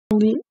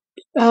really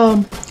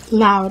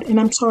loud, and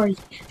I'm sorry.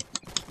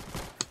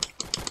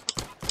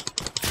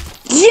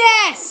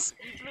 Yes!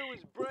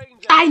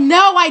 I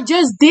know, I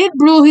just did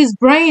blew his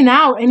brain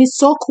out, and it's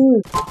so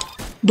cool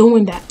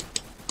doing that.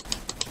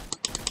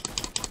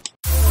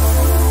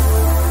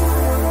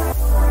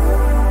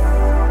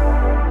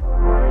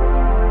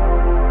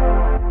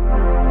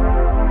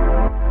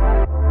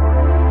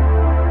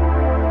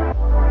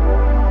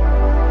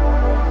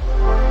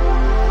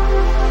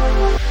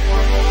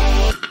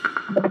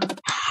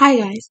 Hi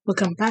guys,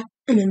 welcome back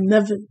in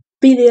another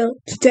video.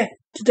 Today,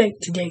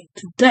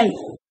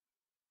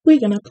 we're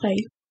gonna play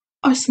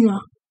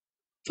Arsenal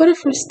for the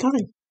first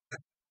time.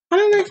 I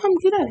don't know if I'm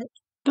good at it.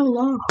 Don't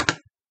know.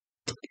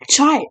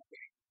 Try it.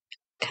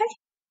 Okay?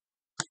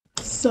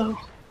 So,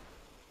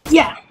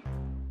 yeah.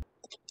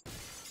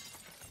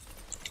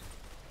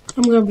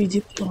 I'm gonna be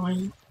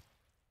deploying.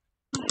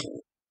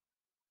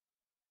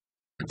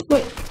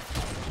 Wait.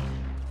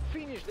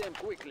 Finish them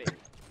quickly.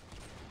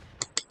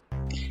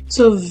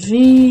 So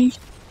V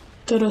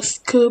to the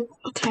scoop.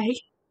 Okay,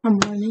 I'm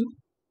learning.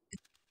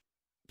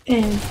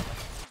 And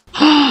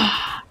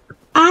I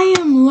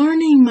am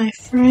learning, my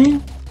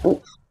friend.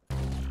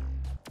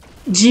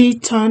 G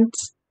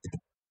tons.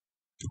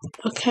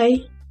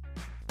 Okay.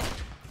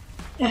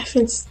 F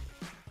is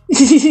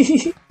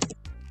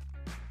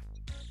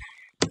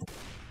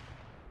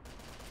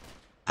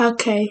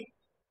okay.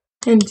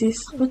 And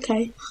this,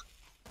 okay.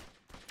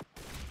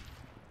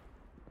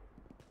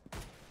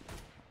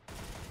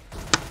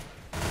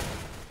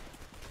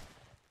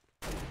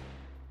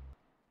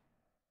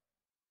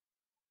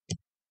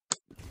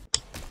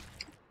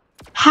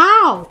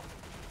 How?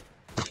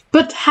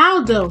 But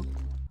how though?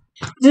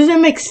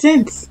 Doesn't make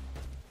sense.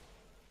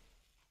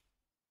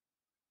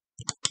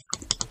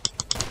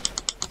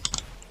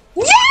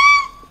 Yeah!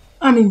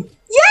 I mean,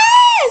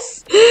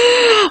 yes!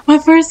 My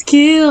first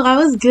kill. I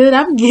was good.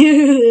 I'm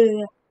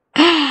good.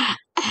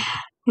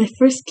 My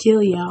first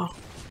kill, y'all.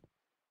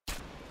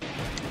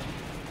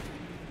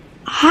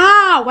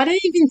 How? I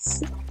didn't even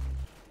see.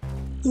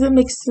 Doesn't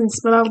make sense,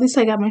 but at least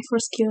I got my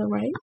first kill,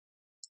 right?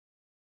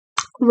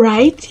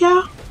 Right,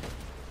 yeah?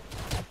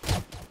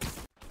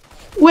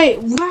 Wait,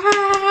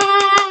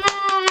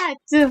 what?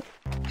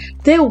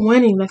 They're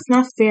winning. That's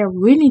not fair.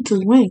 We need to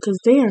win because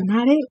they are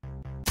not it.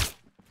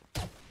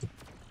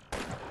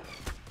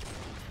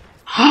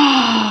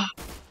 I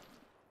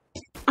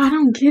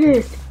don't get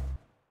it.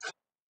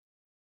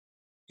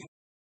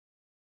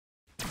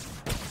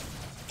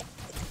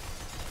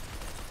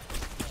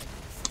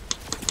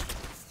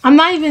 I'm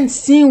not even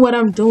seeing what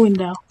I'm doing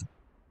though.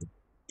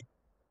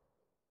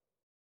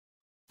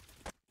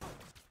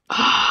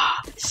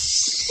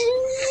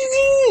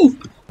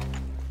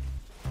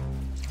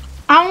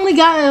 I only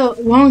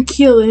got one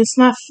kill and it's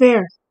not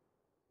fair.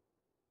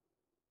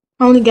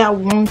 I only got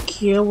one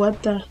kill.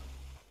 What the?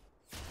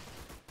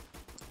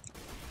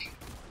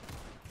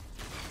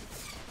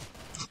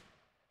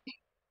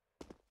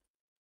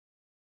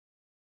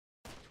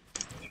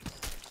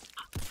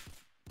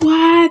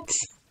 What?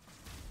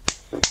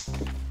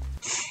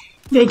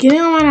 They're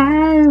getting on my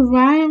nerves.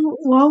 Why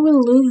are we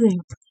losing?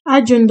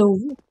 I joined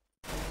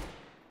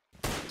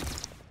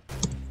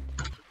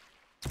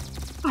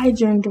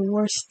the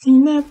worst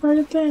team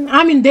ever then.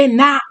 I mean, they're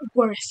not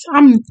worse.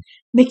 I'm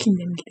making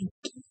them get it.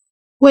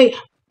 Wait.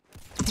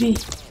 B.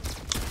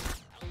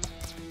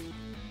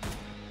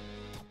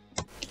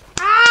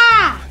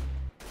 Ah!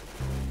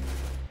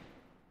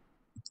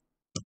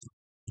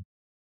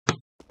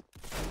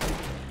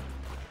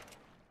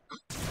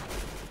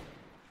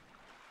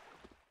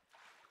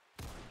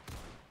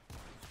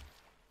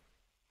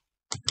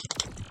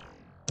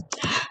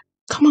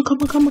 Come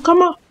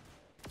on.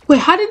 Wait,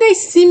 how did they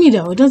see me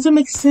though? It doesn't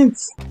make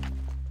sense.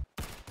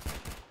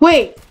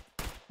 Wait,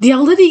 they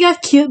already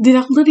got killed. Did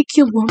I already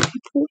kill one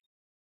people?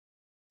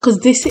 Because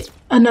they say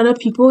another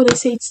people, they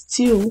say it's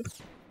two.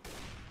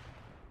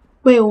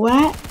 Wait,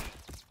 what?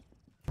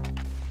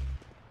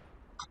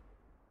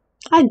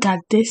 I got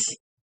this.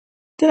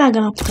 They're not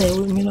gonna play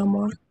with me no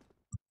more.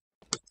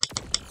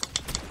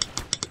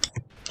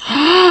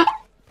 Ah!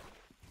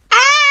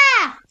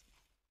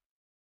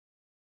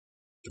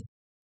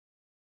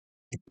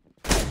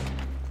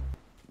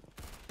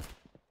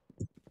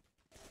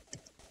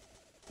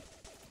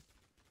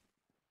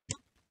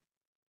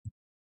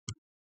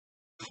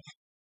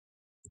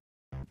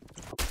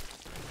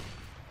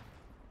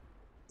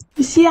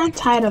 You see, I'm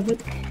tired of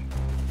it.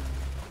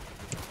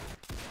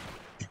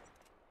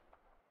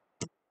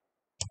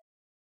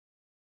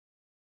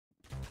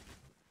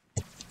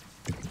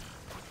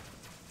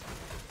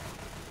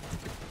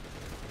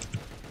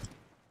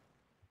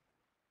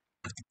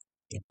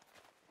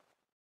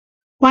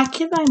 Why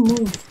can't I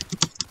move?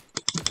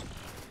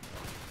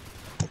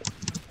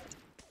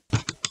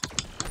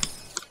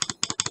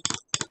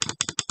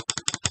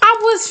 I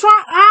was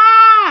trying.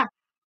 Ah!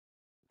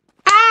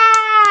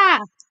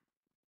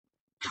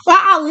 Well,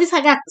 at least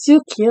I got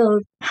 2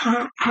 kills.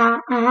 At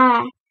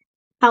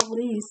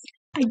least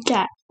I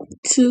got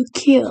 2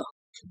 kills.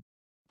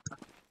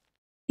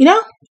 You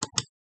know?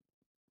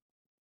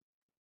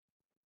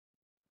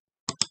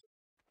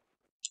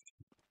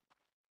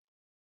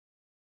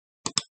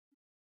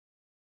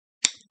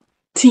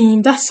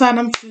 team. That's what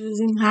I'm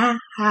choosing. Ha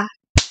ha.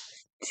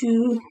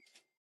 Two.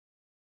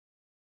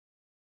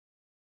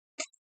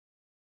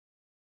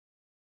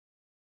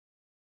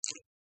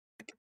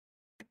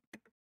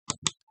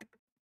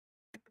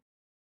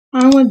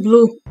 I went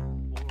blue.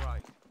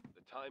 Alright,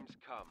 the time's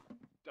come.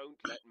 Don't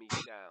let me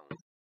down.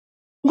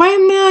 Why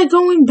am I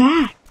going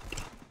back?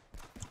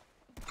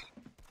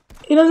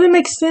 It doesn't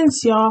make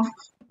sense, y'all.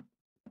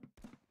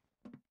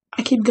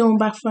 I keep going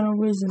back for no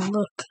reason.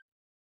 Look.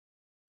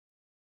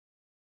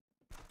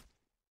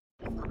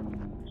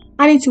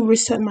 I need to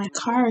reset my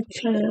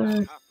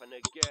character. Happen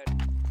again.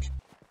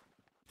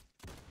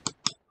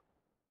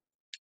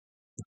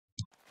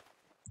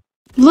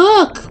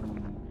 Look!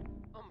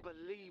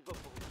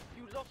 Unbelievable.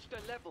 You lost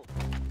a level.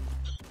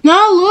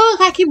 No,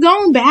 look! I keep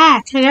going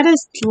back. I gotta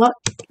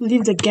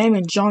leave the game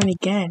and join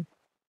again.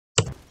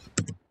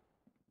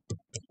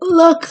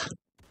 Look!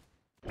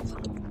 What's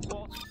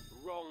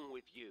wrong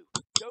with you?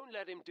 Don't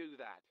let him do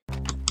that.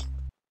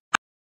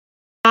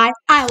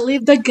 I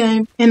leave the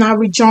game and I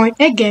rejoin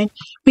again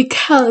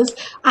because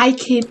I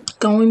keep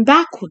going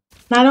backward.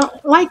 And I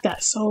don't like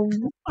that, so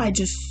I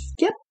just,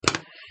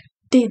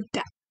 did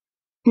that.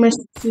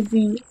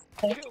 Mercifully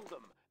Kill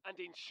them and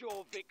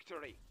ensure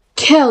victory.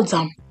 kill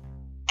them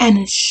and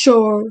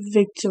ensure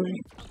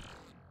victory.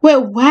 Wait,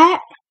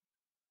 what?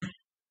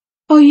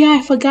 Oh yeah,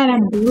 I forgot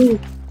I'm blue.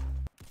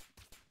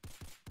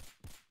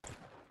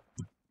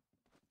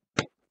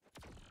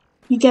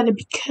 You gotta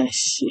be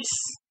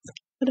cautious.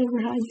 Whatever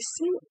how you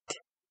say it.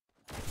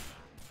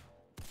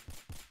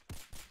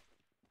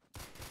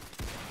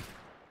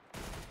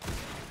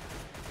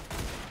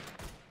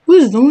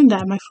 Who's doing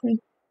that, my friend?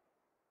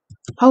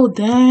 Oh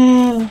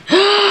damn!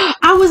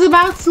 I was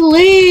about to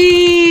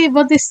leave,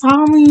 but they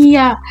saw me.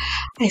 I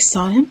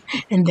saw him,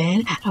 and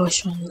then I was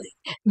trying to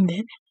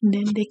leave, and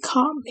then they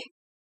caught me.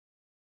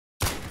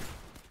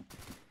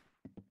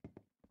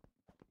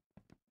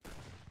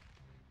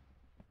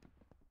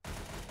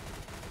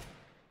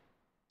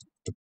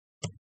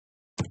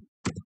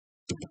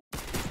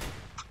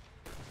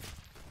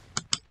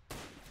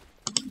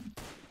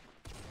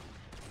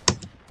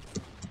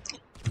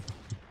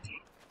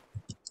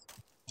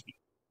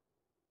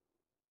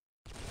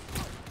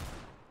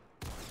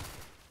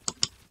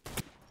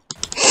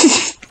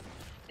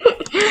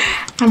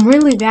 I'm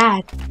really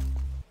bad.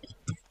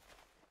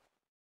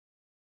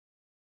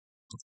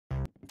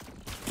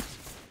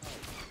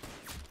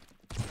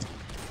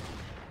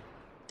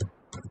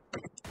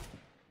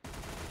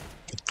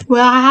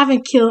 Well, I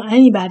haven't killed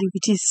anybody,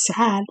 which is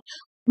sad.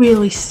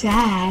 Really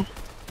sad.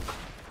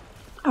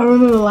 I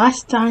remember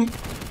last time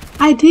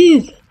I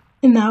did,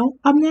 and now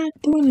I'm not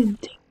doing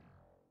anything.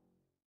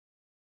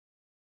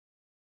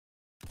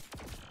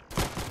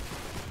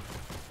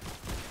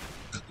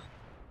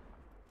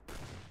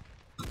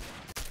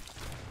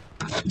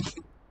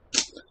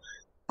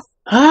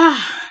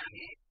 Ah!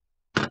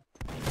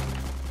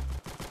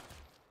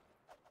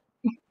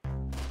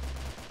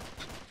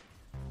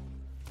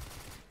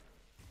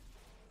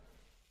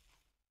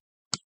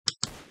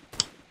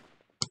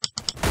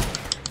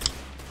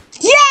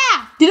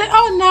 Yeah! Did I?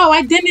 Oh no,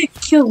 I didn't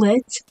kill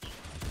it.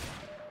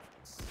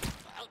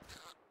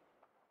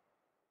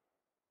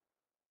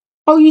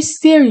 Are you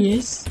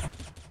serious?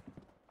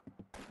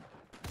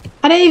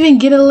 I didn't even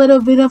get a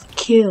little bit of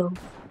kill.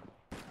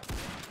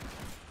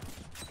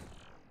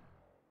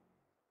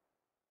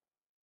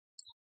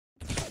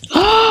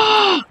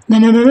 No,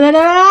 no, no, no,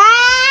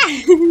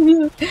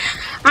 no.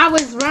 I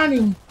was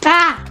running.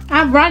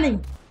 I'm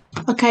running.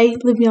 Okay,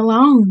 leave me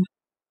alone.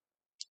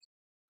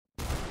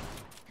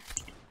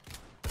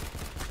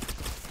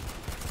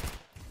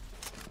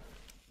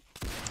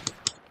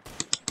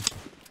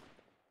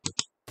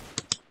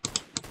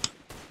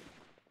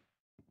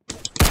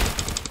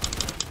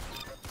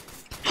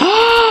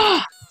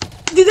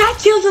 Did I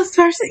kill this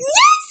person?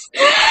 Yes!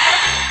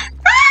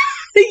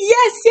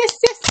 Yes, yes,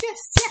 yes,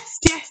 yes, yes,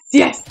 yes,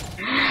 yes.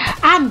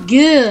 I'm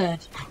good.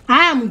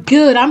 I'm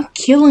good. I'm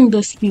killing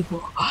those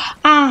people.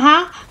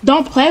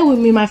 Don't play with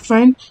me, my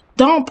friend.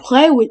 Don't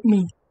play with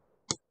me.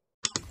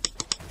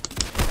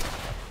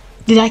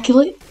 Did I kill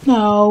it?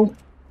 No.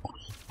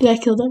 Did I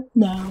kill them?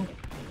 No.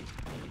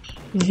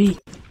 V.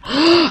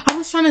 I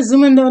was trying to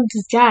zoom in on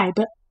this guy,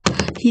 but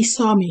he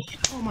saw me.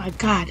 Oh my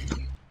god.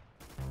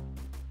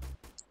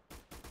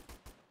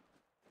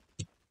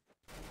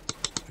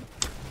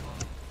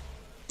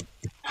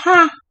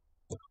 Ha.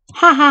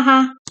 Ha ha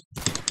ha.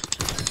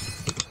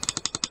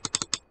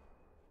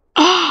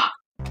 Ah.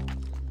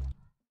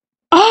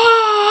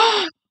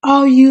 Ah.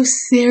 Are you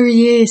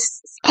serious?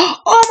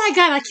 Oh my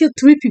god, I killed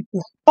 3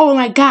 people. Oh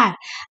my god.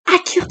 I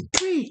killed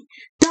 3.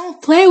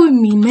 Don't play with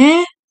me,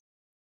 man.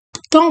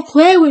 Don't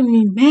play with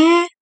me,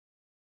 man.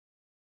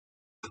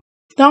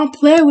 Don't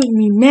play with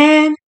me,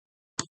 man.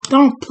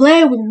 Don't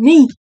play with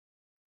me.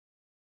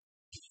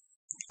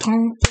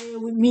 Don't play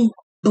with me.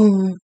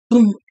 Boom,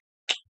 boom.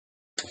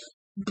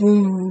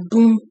 Boom,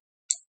 boom.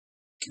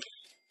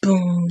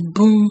 Boom,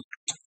 boom.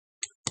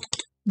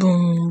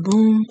 Boom,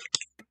 boom.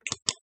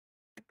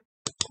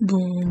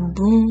 Boom,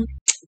 boom.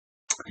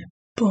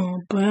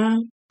 Boom,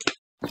 boom.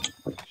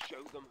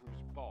 Show them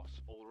who's boss,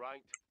 all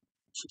right?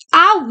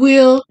 I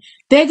will.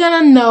 They're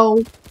gonna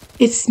know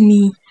it's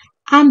me.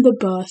 I'm the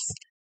boss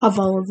of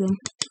all of them.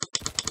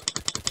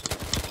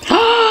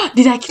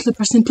 Did I kill the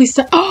person? Please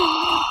stop.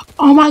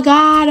 Oh my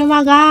god. Oh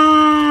my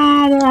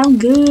god. I'm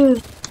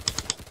good.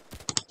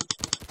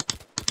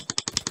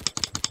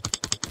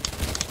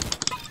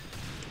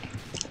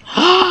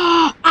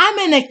 I'm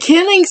in a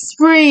killing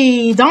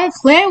spree. Don't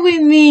play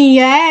with me.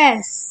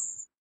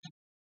 Yes.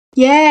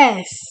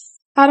 Yes.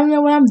 I don't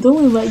know what I'm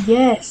doing, but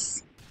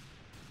yes.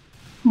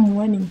 I'm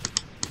winning.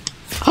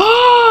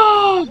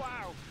 Wow,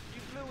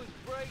 you blew his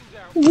brains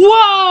out.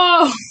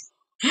 Whoa!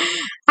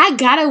 I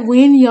gotta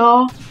win,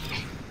 y'all.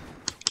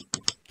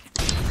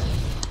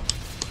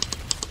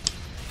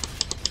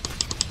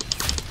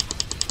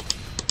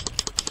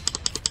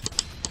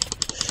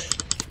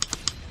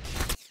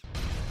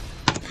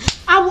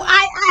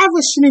 I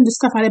was shooting the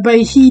stuff at it, but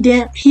he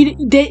didn't. He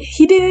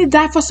didn't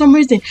die for some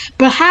reason.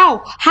 But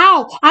how?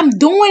 How? I'm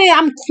doing it.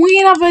 I'm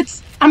queen of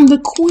it. I'm the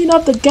queen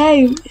of the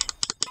game.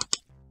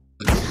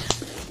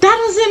 That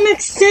doesn't make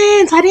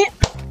sense. I didn't.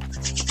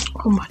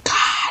 Oh my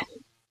god.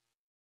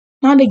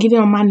 Now they're getting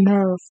on my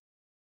nerve.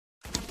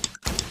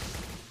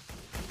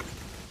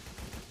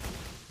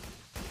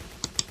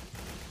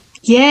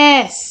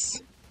 Yes.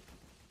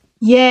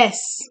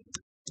 Yes.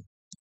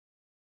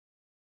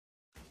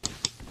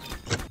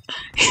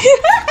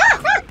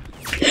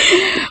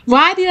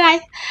 Why did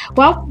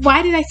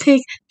I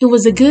think it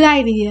was a good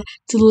idea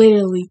to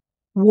literally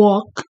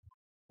walk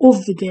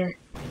over there?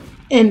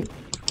 And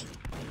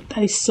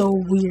that is so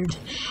weird.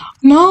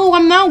 No,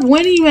 I'm not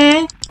winning,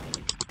 man.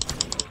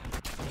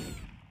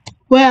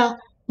 Well,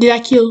 did I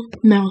kill?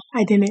 No,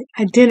 I didn't.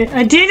 I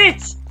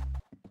didn't.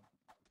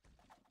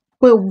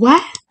 Wait,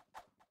 what?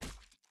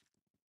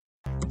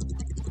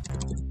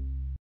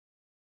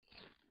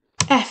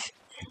 F.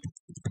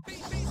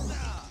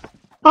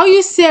 Are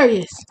you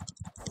serious?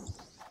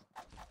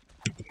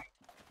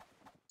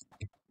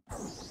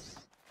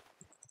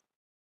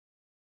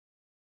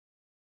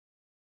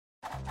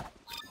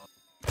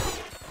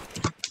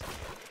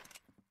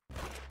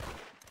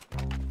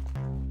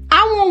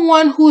 I want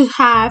one who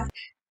have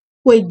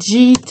wait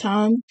G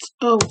taunt.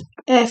 Oh,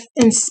 F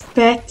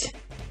inspect.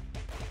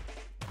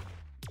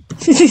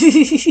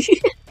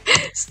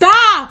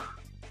 Stop!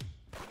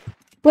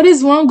 What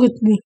is wrong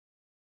with me?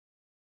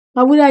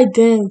 Why would I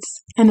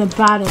dance in a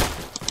battle?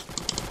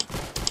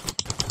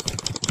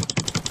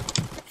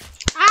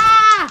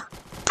 Ah!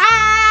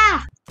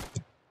 Ah!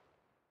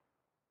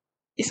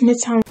 It's my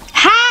time.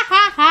 Ha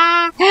ha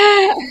ha!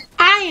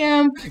 I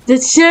am the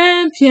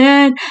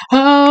champion.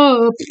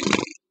 Oh,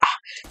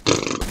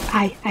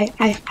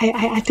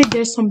 I think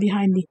there's some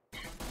behind me.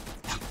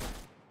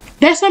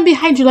 There's some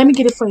behind you. Let me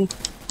get it for you.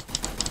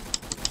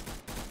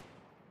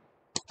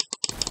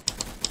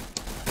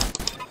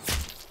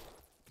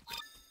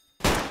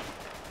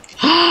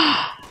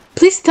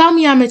 Please tell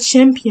me I'm a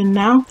champion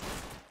now.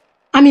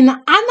 I mean,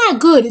 I'm not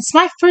good. It's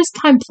my first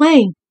time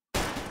playing.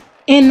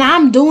 And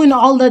I'm doing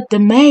all the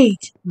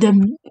damage.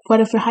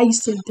 Whatever, how you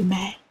say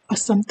damage or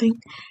something.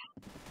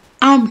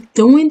 I'm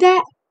doing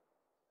that.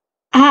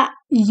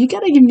 You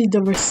gotta give me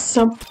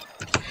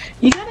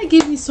you gotta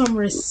give me some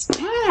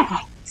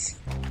respect.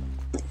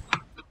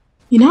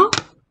 You know?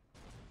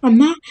 I'm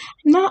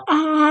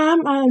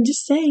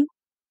just saying.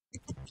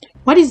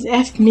 What does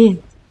F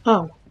mean?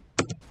 Oh.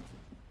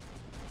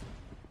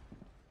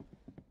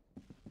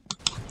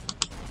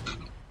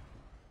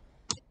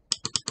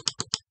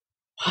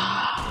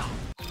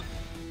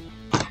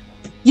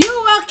 You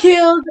are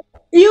killed.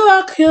 You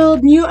are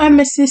killed. New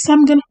emesis.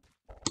 I'm gonna.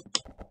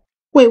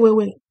 Wait.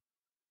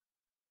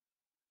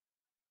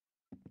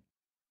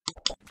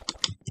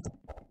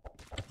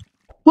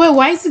 Wait,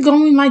 why is it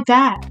going like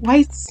that?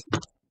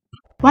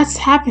 What's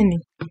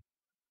happening?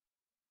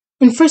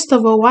 And first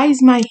of all, why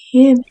is my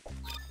hand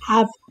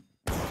have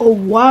a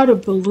water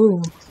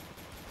balloon?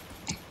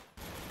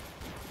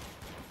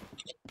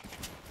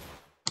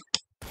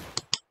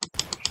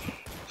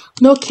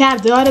 No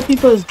cap, the other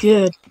people is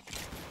good.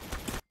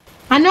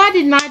 I know I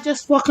did not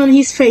just walk on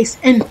his face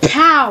and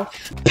pow,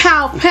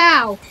 pow,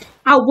 pow.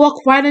 I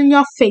walk right on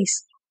your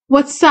face.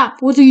 What's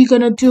up? What are you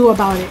gonna do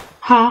about it?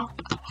 Huh?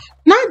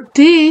 Not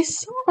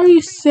this. Are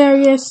you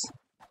serious?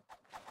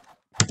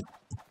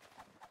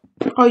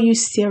 Are you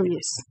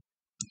serious?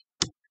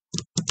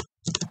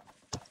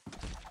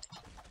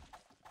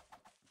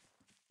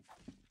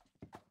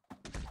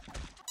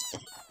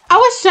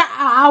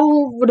 I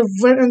would have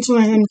went into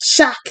him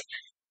shock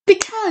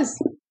because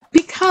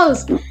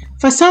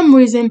for some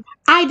reason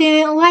I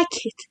didn't like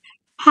it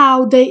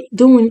how they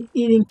doing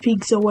eating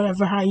pigs or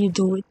whatever how you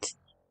do it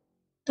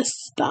the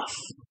stuff.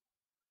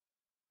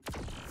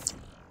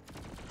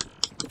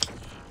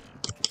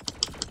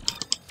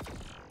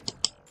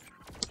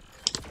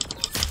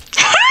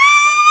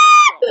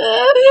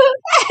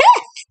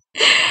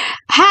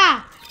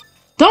 Ha!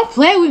 Don't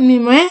play with me,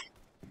 man.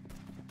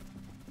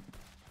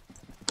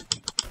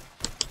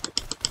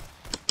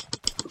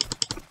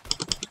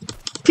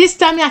 Please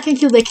tell me I can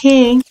kill the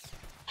king.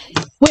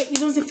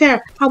 This wasn't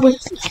fair. I was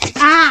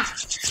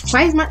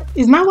why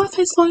is my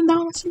Wi-Fi slowing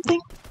down or something?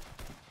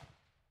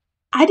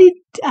 I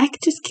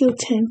just killed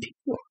 10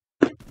 people.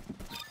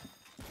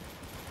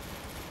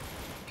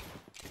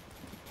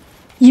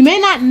 You may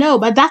not know,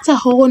 but that's a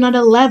whole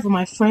nother level,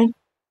 my friend.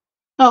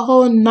 A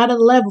whole nother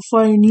level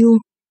for a new.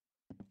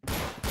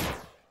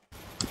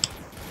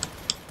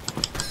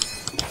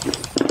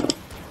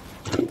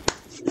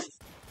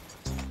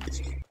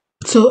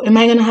 So am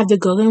I gonna have the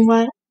golden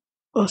one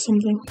or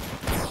something?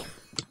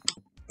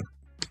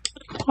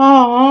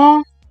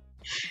 Aww.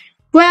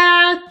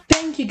 Well,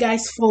 thank you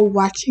guys for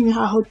watching.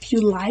 I hope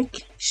you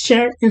like,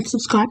 share, and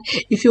subscribe.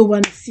 If you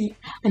want to see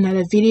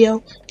another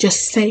video, just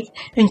say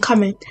and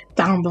comment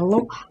down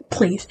below,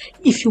 please.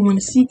 If you want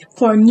to see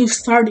for a new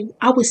starting,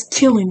 I was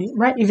killing it,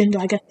 right? Even though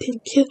I got 10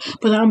 kills,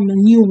 but I'm a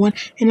new one,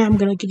 and I'm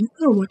gonna get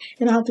another one,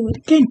 and I'll do it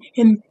again.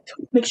 And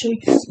make sure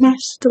you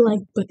smash the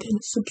like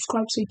button,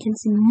 subscribe so you can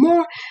see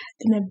more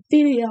in the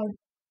video.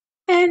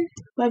 And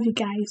love you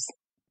guys.